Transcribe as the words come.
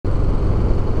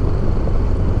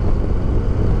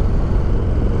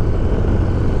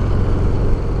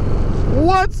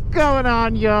going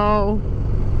on, yo?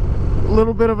 A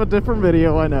little bit of a different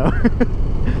video, I know.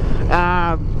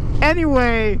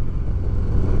 Anyway,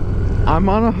 I'm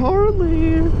on a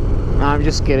Harley. I'm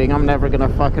just kidding. I'm never gonna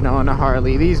fucking own a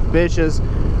Harley. These bitches,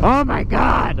 oh my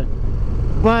god.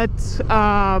 But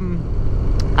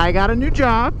I got a new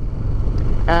job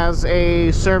as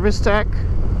a service tech.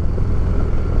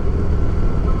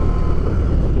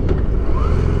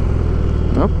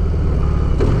 Nope.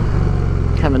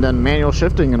 Haven't done manual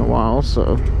shifting in a while,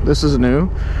 so this is new.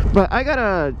 But I got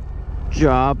a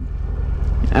job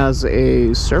as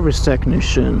a service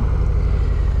technician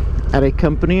at a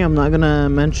company I'm not gonna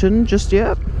mention just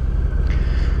yet.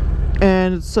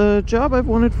 And it's a job I've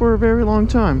wanted for a very long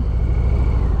time.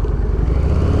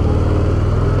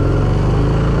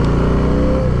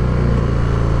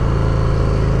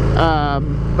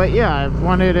 But yeah, I've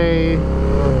wanted a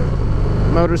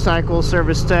motorcycle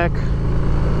service tech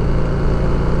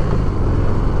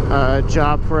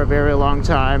job for a very long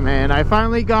time, and I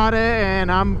finally got it,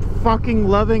 and I'm fucking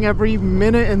loving every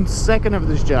minute and second of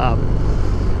this job.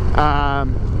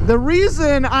 The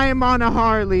reason I am on a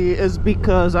Harley is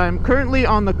because I'm currently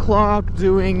on the clock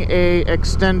doing a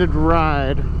extended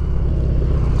ride.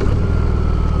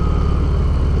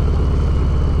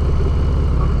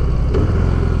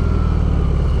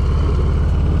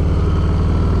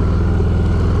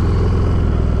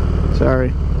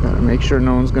 Sorry, gotta make sure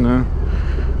no one's gonna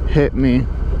hit me.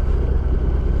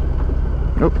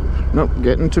 Nope,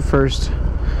 getting to first.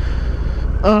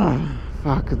 Ugh,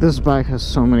 fuck, this bike has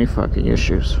so many fucking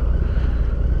issues.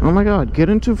 Oh my god, get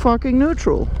into fucking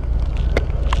neutral.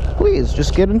 Please,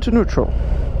 just get into neutral.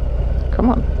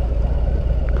 Come on.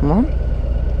 Come on.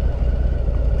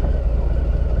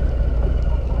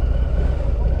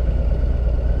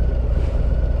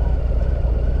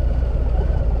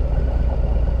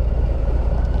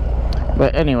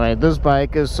 But anyway, this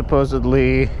bike is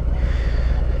supposedly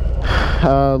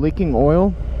leaking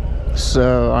oil,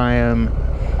 so I am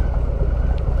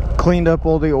cleaned up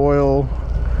all the oil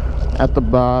at the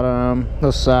bottom, the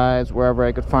sides, wherever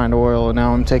I could find oil, and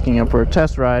now I'm taking it for a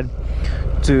test ride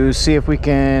to see if we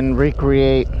can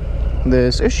recreate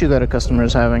this issue that a customer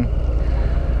is having.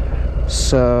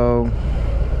 So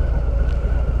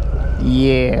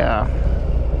yeah,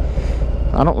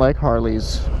 I don't like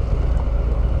Harleys.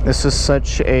 This is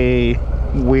such a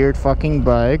weird fucking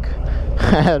bike.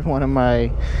 I had one of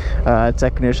my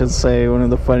technicians say one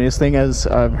of the funniest things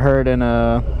I've heard in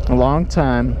a long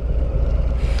time.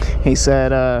 He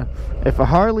said, if a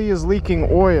Harley is leaking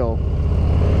oil,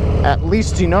 at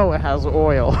least you know it has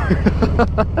oil.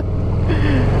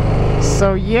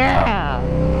 So yeah,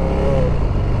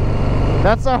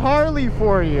 that's a Harley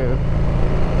for you.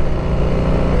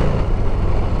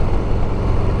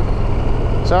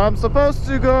 So I'm supposed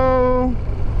to go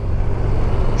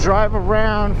drive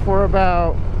around for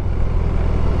about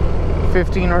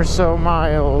 15 or so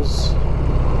miles.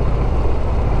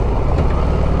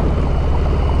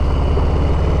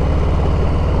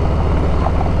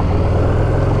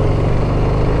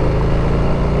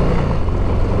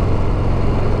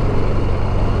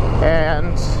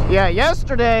 And yeah,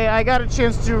 yesterday I got a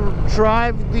chance to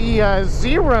drive the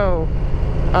Zero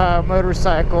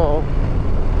motorcycle.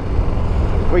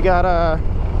 We got a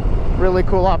really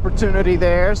cool opportunity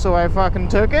there, so I fucking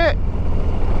took it.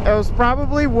 It was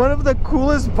probably one of the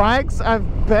coolest bikes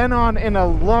I've been on in a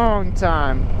long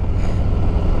time.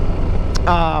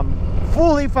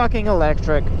 Fully fucking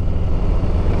electric.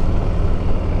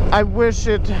 I wish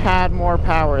it had more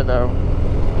power though.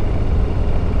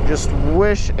 Just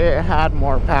wish it had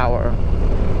more power.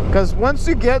 Because once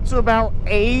you get to about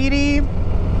 80,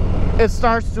 it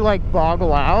starts to like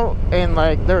boggle out, and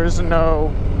like there's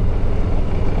no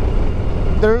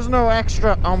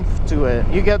extra oomph to it.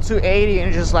 You get to 80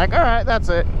 and you're just like, all right, that's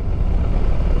it.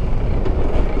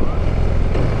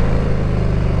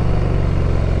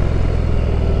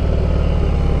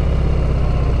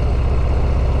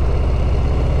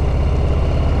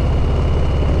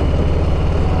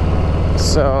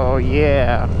 So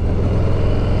yeah,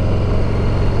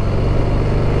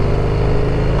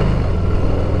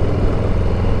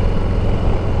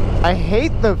 I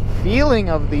hate the feeling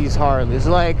of these Harleys.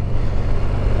 Like,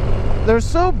 they're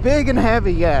so big and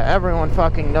heavy, yeah, everyone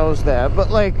fucking knows that, but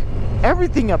like,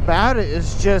 everything about it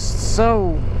is just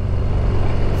so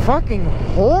fucking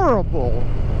horrible.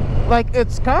 Like,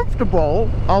 it's comfortable,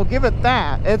 I'll give it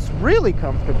that, it's really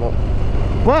comfortable,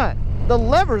 but the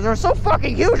levers are so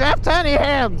fucking huge. I have tiny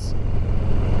hands.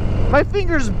 My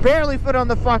fingers barely fit on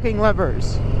the fucking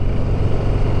levers.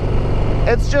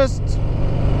 It's just,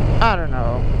 I don't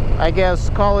know, I guess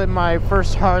call it my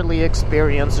first Harley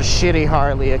experience, a shitty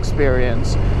Harley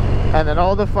experience. And then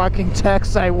all the fucking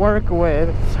techs I work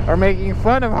with are making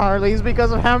fun of Harleys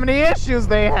because of how many issues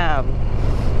they have.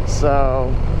 So,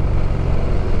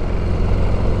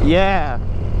 yeah.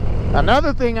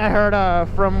 Another thing I heard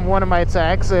from one of my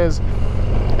techs is,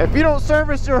 if you don't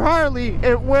service your Harley,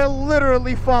 it will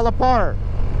literally fall apart.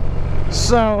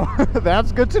 So,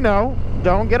 that's good to know.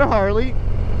 Don't get a Harley.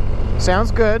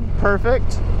 Sounds good.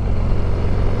 Perfect.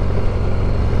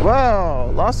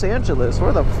 Whoa, Los Angeles.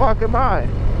 Where the fuck am I?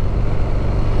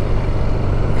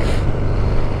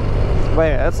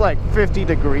 Wait, it's like 50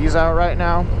 degrees out right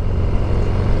now.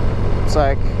 It's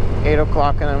like 8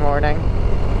 o'clock in the morning.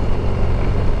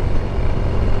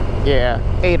 Yeah,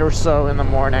 8 or so in the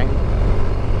morning.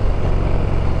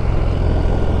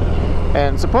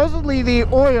 And supposedly the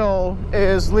oil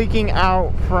is leaking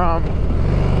out from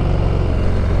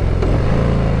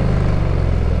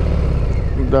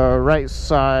the right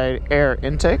side air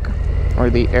intake, or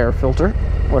the air filter,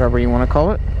 whatever you want to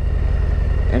call it.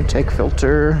 Intake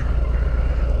filter.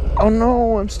 Oh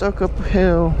no, I'm stuck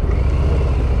uphill.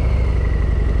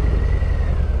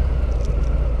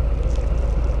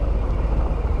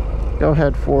 Go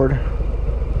ahead, Ford.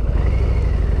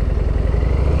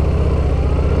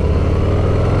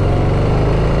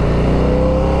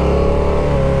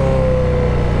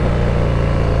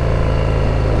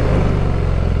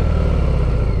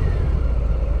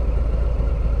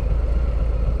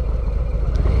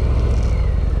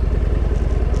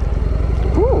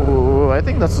 Ooh, I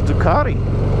think that's a Ducati.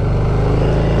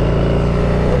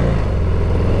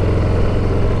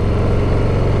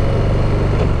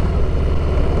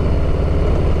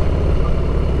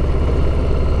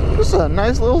 This is a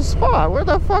nice little spot. Where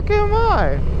the fuck am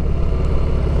I?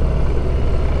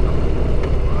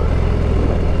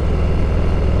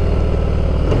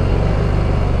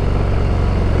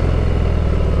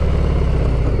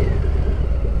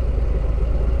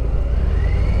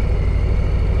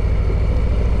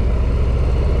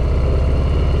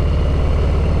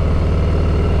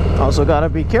 Also gotta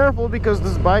be careful because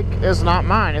this bike is not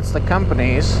mine, it's the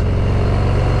company's.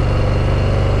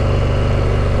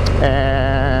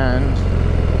 And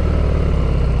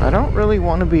I don't really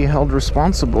want to be held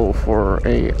responsible for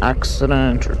a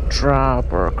accident or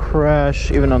drop or a crash,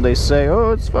 even though they say,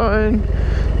 oh, it's fine,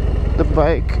 the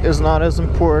bike is not as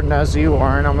important as you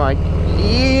are. And I'm like,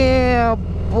 yeah,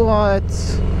 but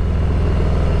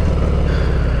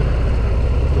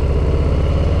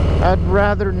I'd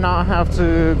rather not have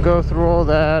to go through all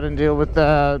that and deal with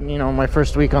that, you know, my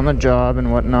first week on the job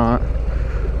and whatnot.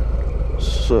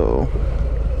 So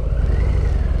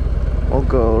we'll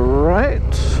go right,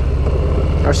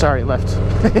 or sorry, left.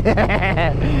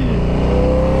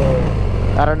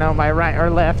 I don't know my right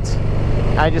or left.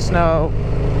 I just know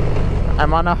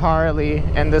I'm on a Harley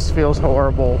and this feels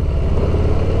horrible.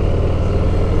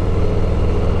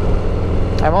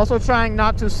 I'm also trying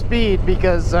not to speed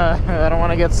because I don't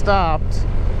want to get stopped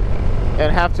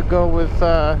and have to go with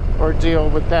or deal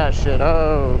with that shit.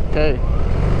 Oh, okay.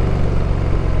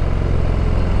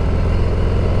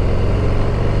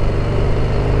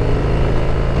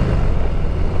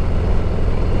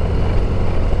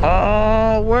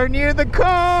 Oh, we're near the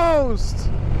coast!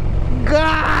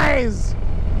 Guys!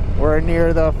 We're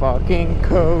near the fucking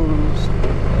coast.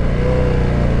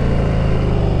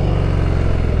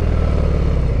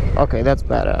 Okay, that's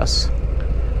badass.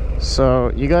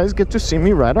 So, you guys get to see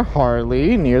me ride a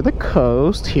Harley near the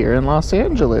coast here in Los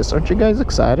Angeles. Aren't you guys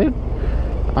excited?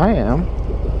 I am.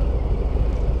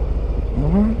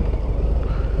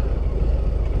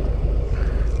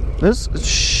 This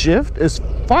shift is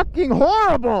fucking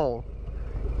horrible!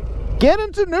 Get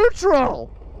into neutral!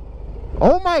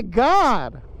 Oh my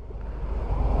god!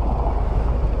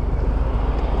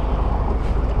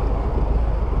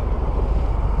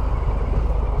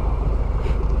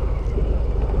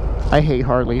 I hate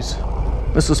Harleys.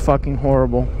 This is fucking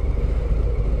horrible.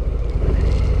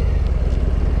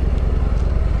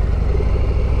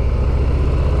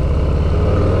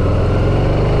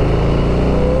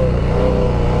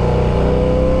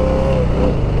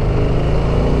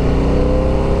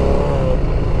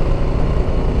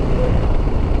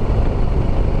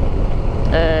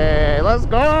 Hey, let's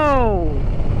go!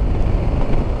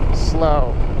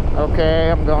 Slow.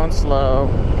 Okay, I'm going slow.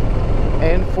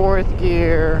 In fourth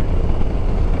gear.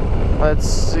 Let's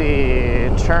see,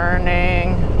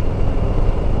 turning.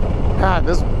 God,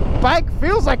 this bike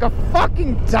feels like a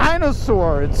fucking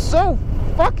dinosaur. It's so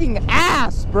fucking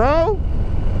ass, bro.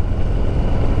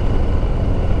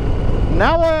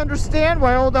 Now I understand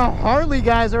why all the Harley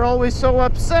guys are always so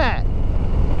upset.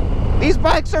 These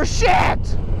bikes are shit.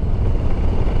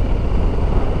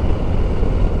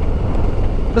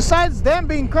 Besides them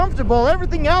being comfortable,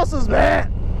 everything else is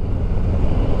bad.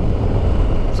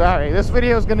 Sorry, this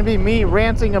video is going to be me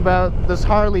ranting about this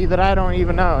Harley that I don't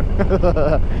even own.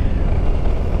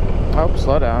 Oh,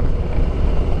 slow down.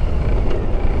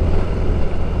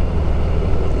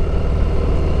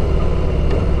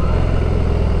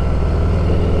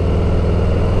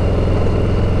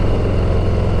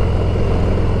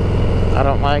 I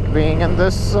don't like being in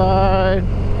this side.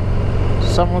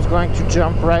 Someone's going to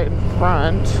jump right in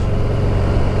front.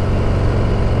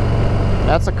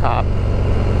 That's a cop.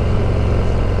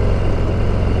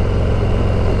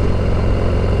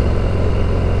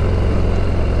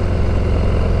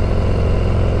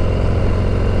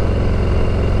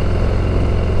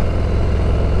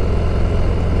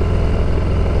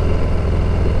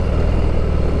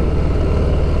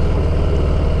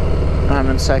 I'm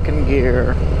in second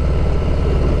gear.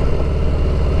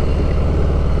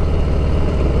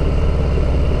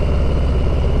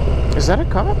 Is that a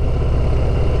cop?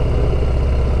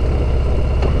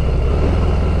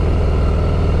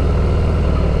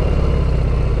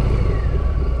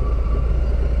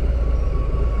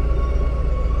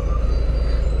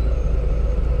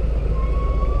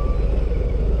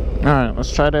 Alright,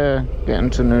 let's try to get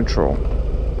into neutral.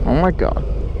 Oh my god.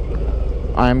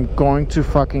 I'm going to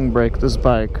fucking break this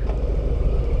bike.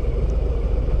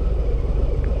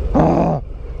 Oh,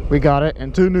 we got it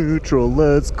into neutral.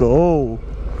 Let's go.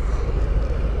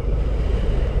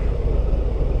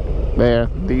 There,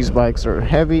 these bikes are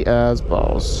heavy as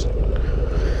balls.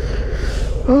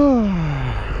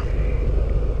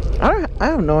 I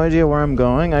have no idea where I'm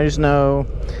going. I just know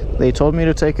they told me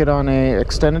to take it on a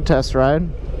extended test ride.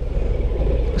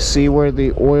 See where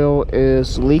the oil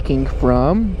is leaking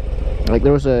from. Like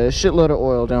there was a shitload of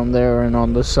oil down there and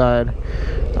on this side.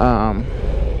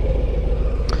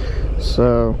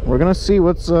 So we're gonna see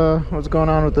what's going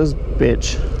on with this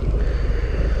bitch.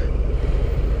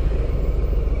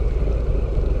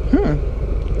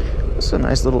 It's a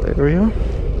nice little area.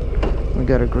 We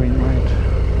got a green light.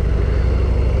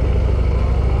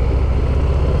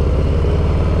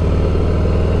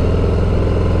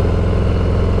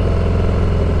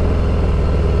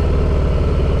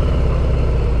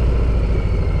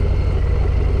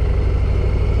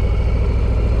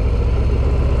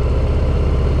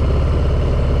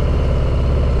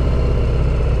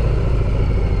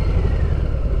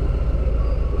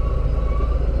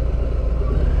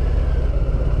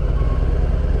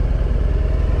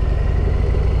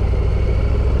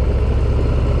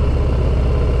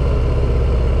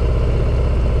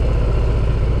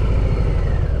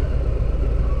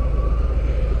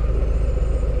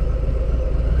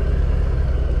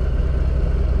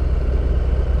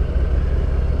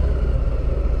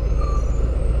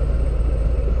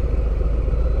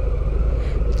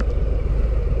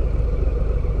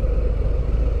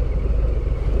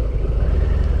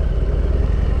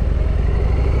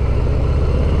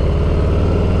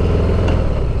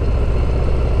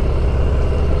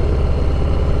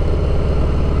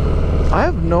 I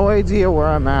have no idea where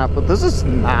I'm at, but this is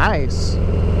nice.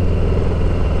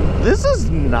 This is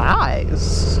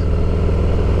nice.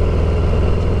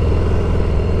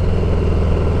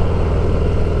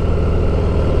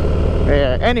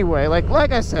 Yeah, anyway,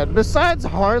 like I said, besides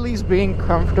Harleys being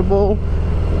comfortable,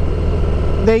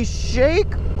 they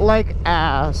shake like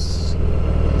ass.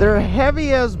 They're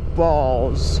heavy as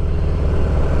balls.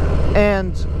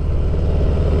 And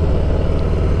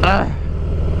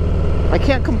I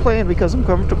can't complain because I'm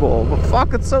comfortable, but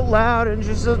fuck, it's so loud and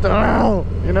just, you know?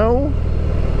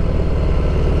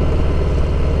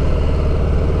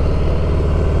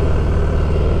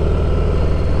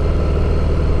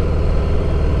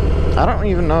 I don't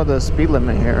even know the speed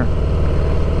limit here.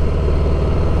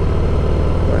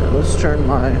 Wait, let's turn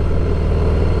my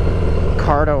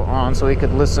Cardo on so we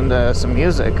could listen to some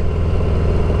music.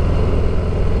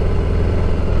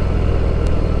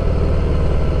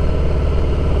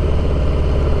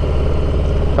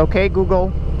 Okay,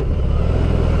 Google.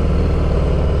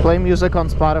 Play music on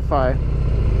Spotify.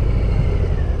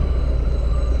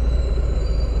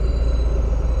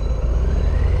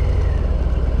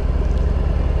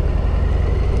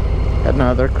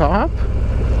 Another cop?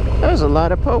 There's a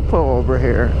lot of popo over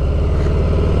here.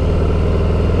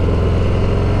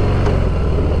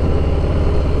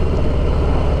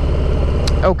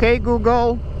 Okay,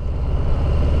 Google.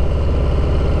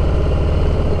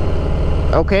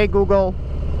 Okay, Google.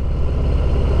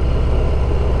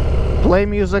 Play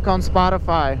music on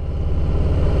Spotify.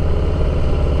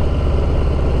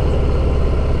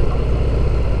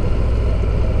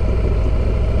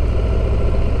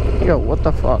 Yo, what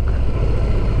the fuck?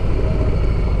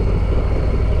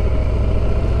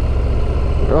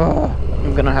 Oh,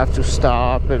 I'm gonna have to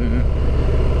stop and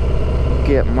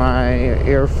get my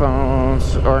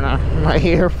earphones, or not my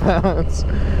earphones,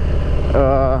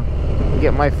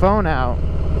 get my phone out.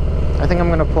 I think I'm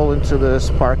gonna pull into this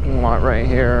parking lot right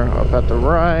here up at the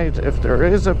right, if there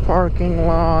is a parking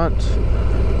lot.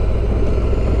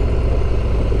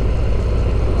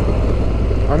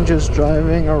 I'm just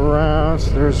driving around.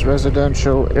 There's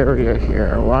residential area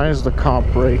here. Why is the cop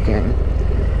braking?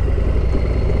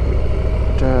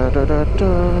 Da da da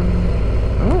da.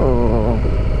 Oh.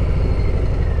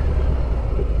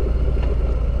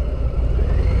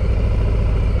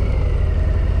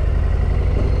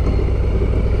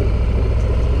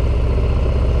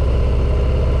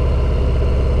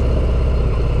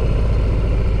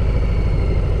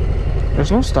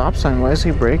 There's no stop sign. Why is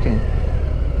he braking?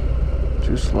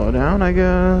 To slow down, I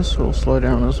guess. We'll slow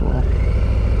down as well.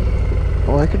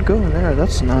 Oh, I could go there.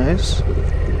 That's nice.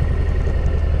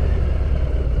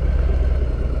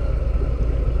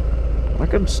 I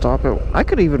could stop it. I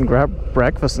could even grab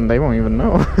breakfast and they won't even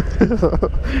know.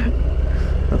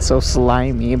 That's so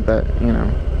slimy, but you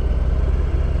know.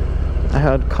 I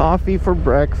had coffee for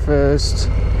breakfast.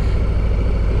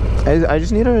 I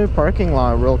just need a parking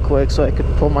lot real quick so I could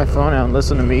pull my phone out and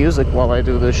listen to music while I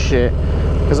do this shit.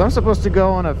 Because I'm supposed to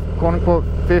go on a quote-unquote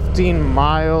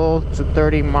 15-mile to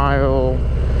 30-mile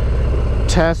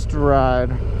test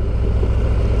ride.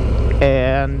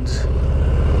 And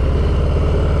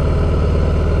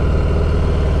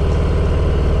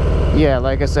yeah,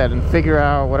 like I said, and figure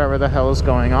out whatever the hell is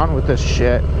going on with this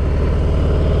shit.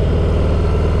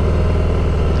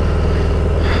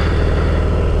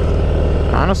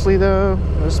 Honestly though,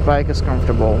 this bike is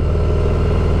comfortable.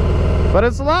 But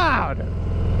it's loud!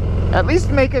 At least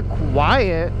make it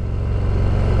quiet.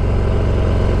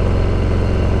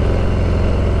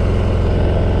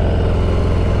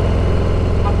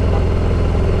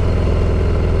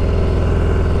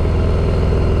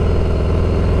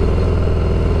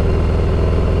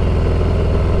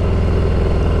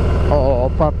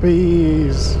 Oh,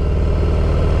 puppies.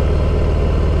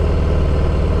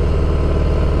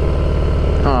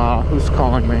 Ah, who's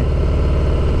calling me?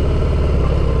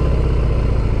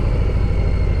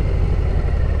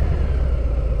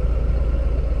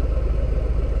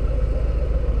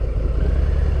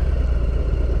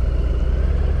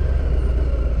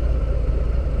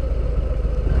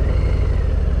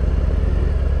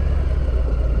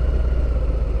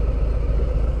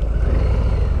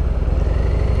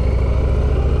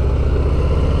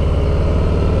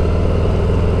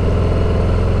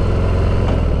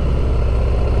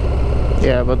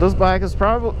 Yeah, but this bike is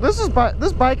probably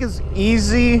this bike is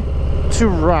easy to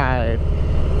ride.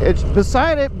 It's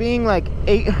beside it being like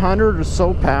 800 or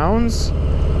so pounds.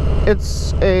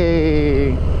 It's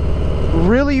a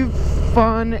really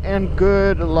fun and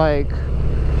good like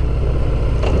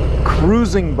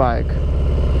cruising bike.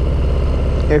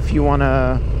 If you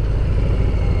wanna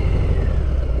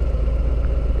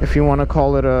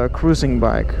call it a cruising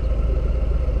bike.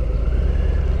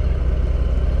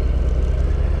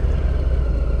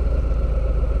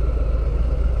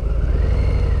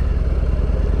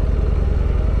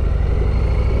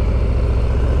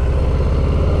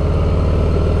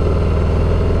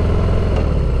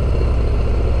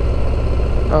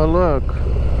 Oh look,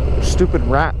 stupid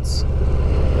rats.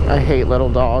 I hate little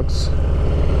dogs.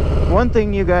 One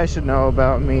thing you guys should know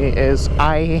about me is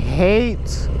I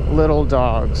hate little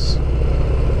dogs.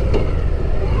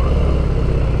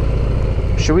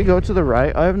 Should we go to the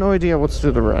right? I have no idea what's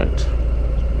to the right.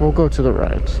 We'll go to the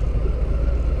right.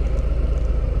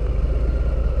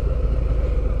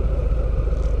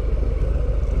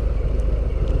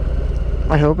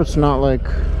 I hope it's not like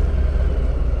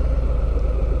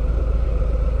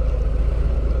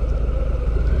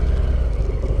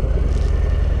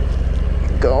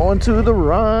going to the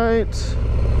right.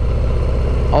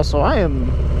 Also, I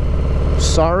am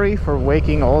sorry for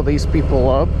waking all these people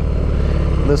up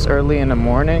this early in the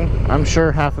morning. I'm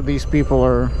sure half of these people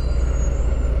are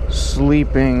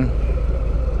sleeping.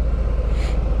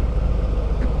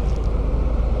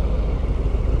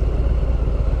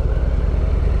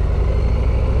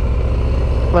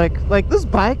 Like this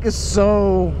bike is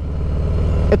so,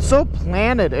 it's so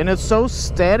planted and it's so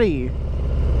steady,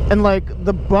 and like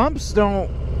the bumps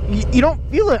you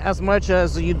don't feel it as much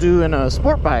as you do in a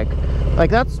sport bike. Like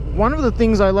that's one of the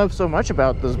things I love so much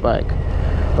about this bike.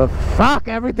 But fuck,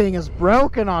 everything is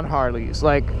broken on Harleys.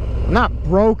 Like, not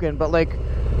broken, but like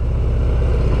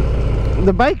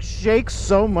the bike shakes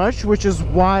so much, which is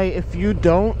why if you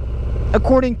don't,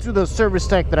 according to the service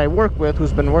tech that I work with,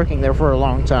 who's been working there for a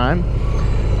long time,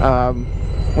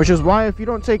 Which is why if you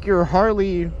don't take your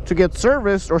Harley to get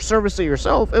serviced or service it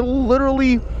yourself, it'll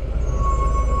literally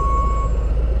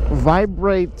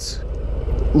vibrate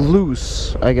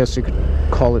loose. I guess you could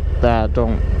call it that.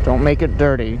 Don't make it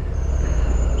dirty.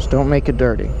 Just don't make it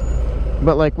dirty.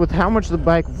 But like with how much the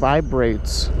bike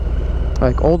vibrates,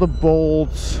 like all the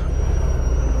bolts,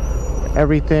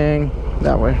 everything,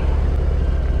 that way.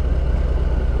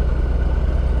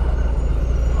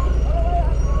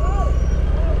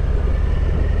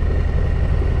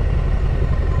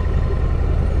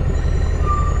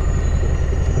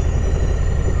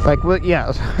 Like with,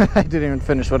 yeah, I didn't even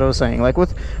finish what I was saying. Like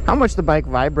with how much the bike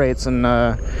vibrates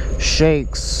and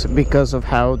shakes because of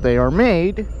how they are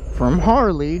made from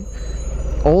Harley,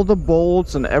 all the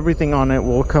bolts and everything on it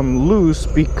will come loose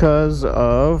because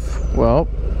of, well,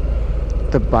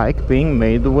 the bike being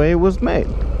made the way it was made,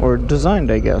 or designed,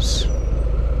 I guess.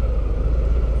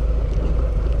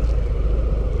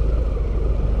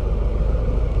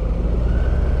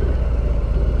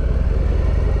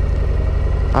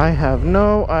 I have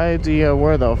no idea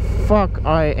where the fuck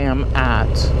I am at.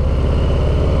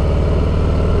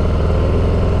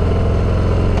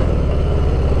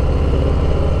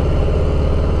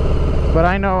 But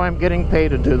I know I'm getting paid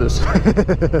to do this.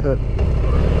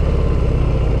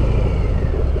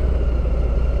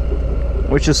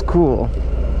 Which is cool.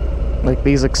 Like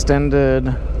these extended...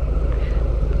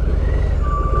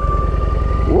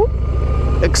 Whoop,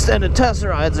 extended test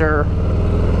rides are...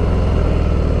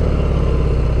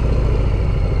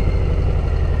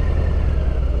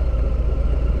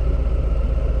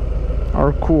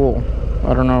 cool.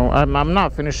 I don't know. I'm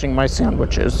not finishing my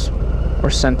sandwiches or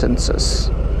sentences.